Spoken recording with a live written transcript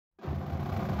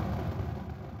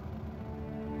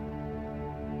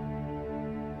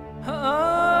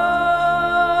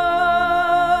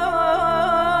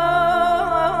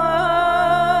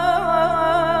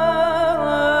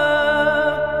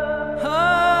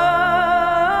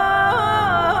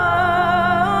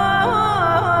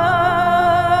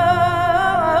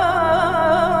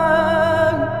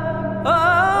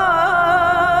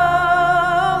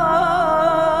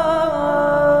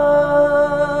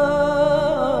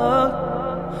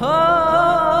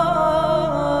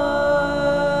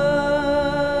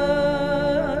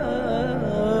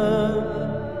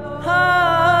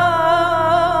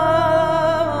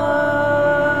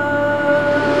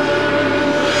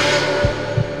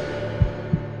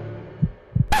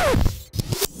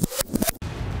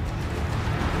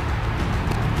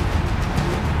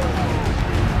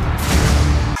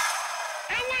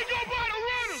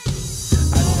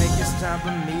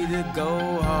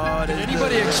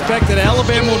expect that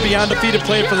Alabama would be undefeated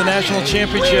playing for the national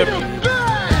championship.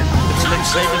 It's Nick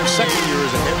Saban's second year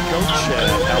as a head coach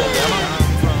at Alabama.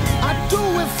 I do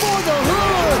it for the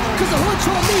hood, cause the hood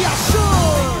told me I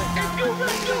should. If you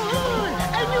rep your hood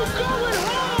and you going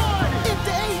hard, if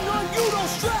there ain't none you don't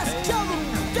stress, tell them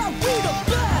that we the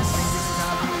best.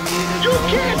 You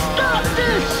can't stop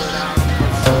this.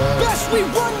 Best we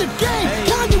run the game.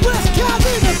 Kanye West,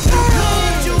 Calvin, and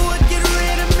Payne. You would get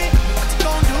rid of me. What you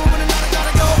gonna do when another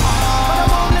gotta go hard? But I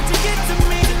won't let you get to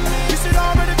me. You should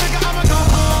already figure I'ma go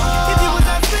hard. If you was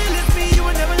as real as me, you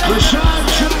would never let me go.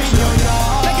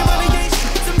 Like your money ain't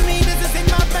shit to me. This is in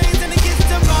my veins and it gets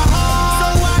to my heart. So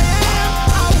I am,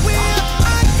 I will,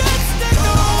 I got to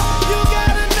know. You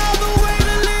got another way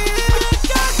to live.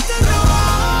 Got to know.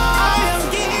 I am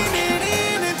getting it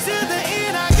in until the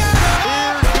end. I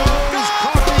gotta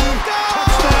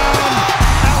Touchdown,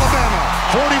 Alabama,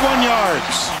 41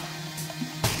 yards.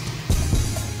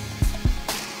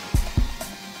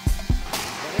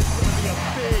 It's going to be a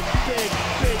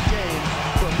big game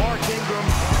for Mark Ingram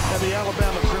and the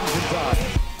Alabama Crimson Tide.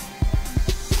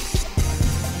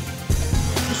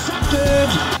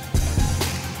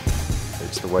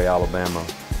 It's the way Alabama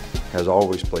has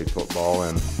always played football,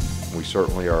 and we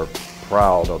certainly are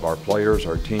proud of our players,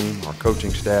 our team, our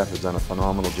coaching staff has done a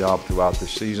phenomenal job throughout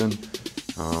this season.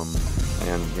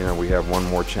 And you know, we have one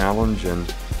more challenge,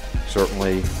 and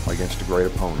certainly against a great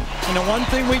opponent. And the one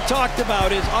thing we talked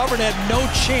about is Auburn had no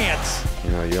chance. You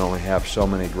know, you only have so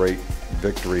many great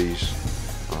victories,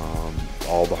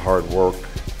 all the hard work,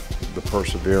 the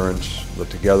perseverance, the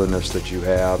togetherness that you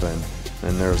have, and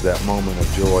then there's that moment of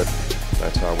joy.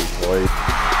 That's how we played.